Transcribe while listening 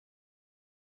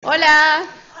Hola.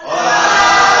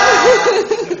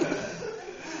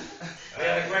 We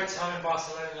had a great time in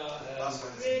Barcelona.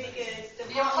 Really good.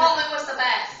 The apartment was the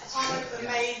best. Apartment was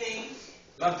amazing.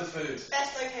 Love the food.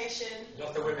 Best location.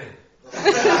 Love the women.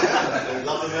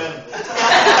 Love the men.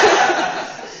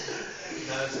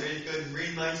 No, it's really good.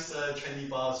 Really nice, trendy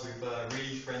bars with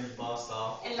really friendly bar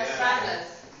staff. In Las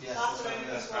Ramblas. Yes, Barcelona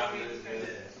as well, really friendly.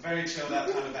 very chilled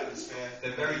out kind of atmosphere.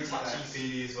 They're very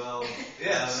touchy-feely as well.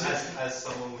 Yes. As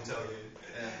someone will tell you.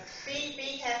 Yeah.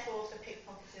 Be careful of the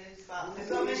pickpocketers, but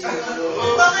as long as Oh.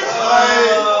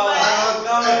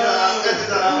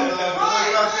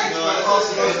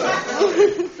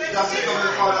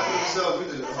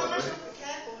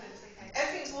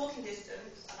 Everything's walking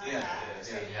distance. I like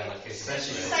that.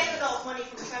 Especially You save a lot of money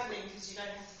from travelling because you don't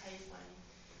have to pay for money.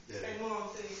 Spend more on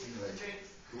food and drinks.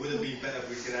 It would have been better if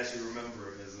we could actually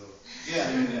remember it as well. Yeah.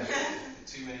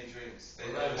 Too many drinks.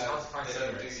 They Well, don't, it's hard to find they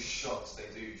don't do cigarettes. shots, they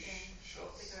do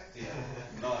shots. Cigarettes.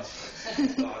 Yeah. Large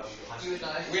shots. Large shots. You would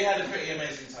know. We had a pretty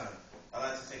amazing time. I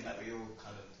like to think that we all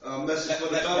kind of... Message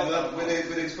for the government, winning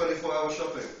 24-hour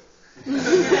shopping. Open the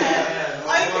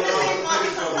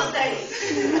supermarkets on Sundays.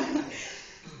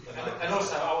 And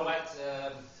also, I would like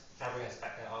to Fabregas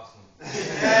back at Arsenal.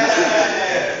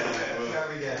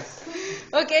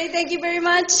 Okay, thank you very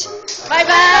much. Bye bye.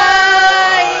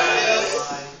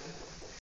 Bye.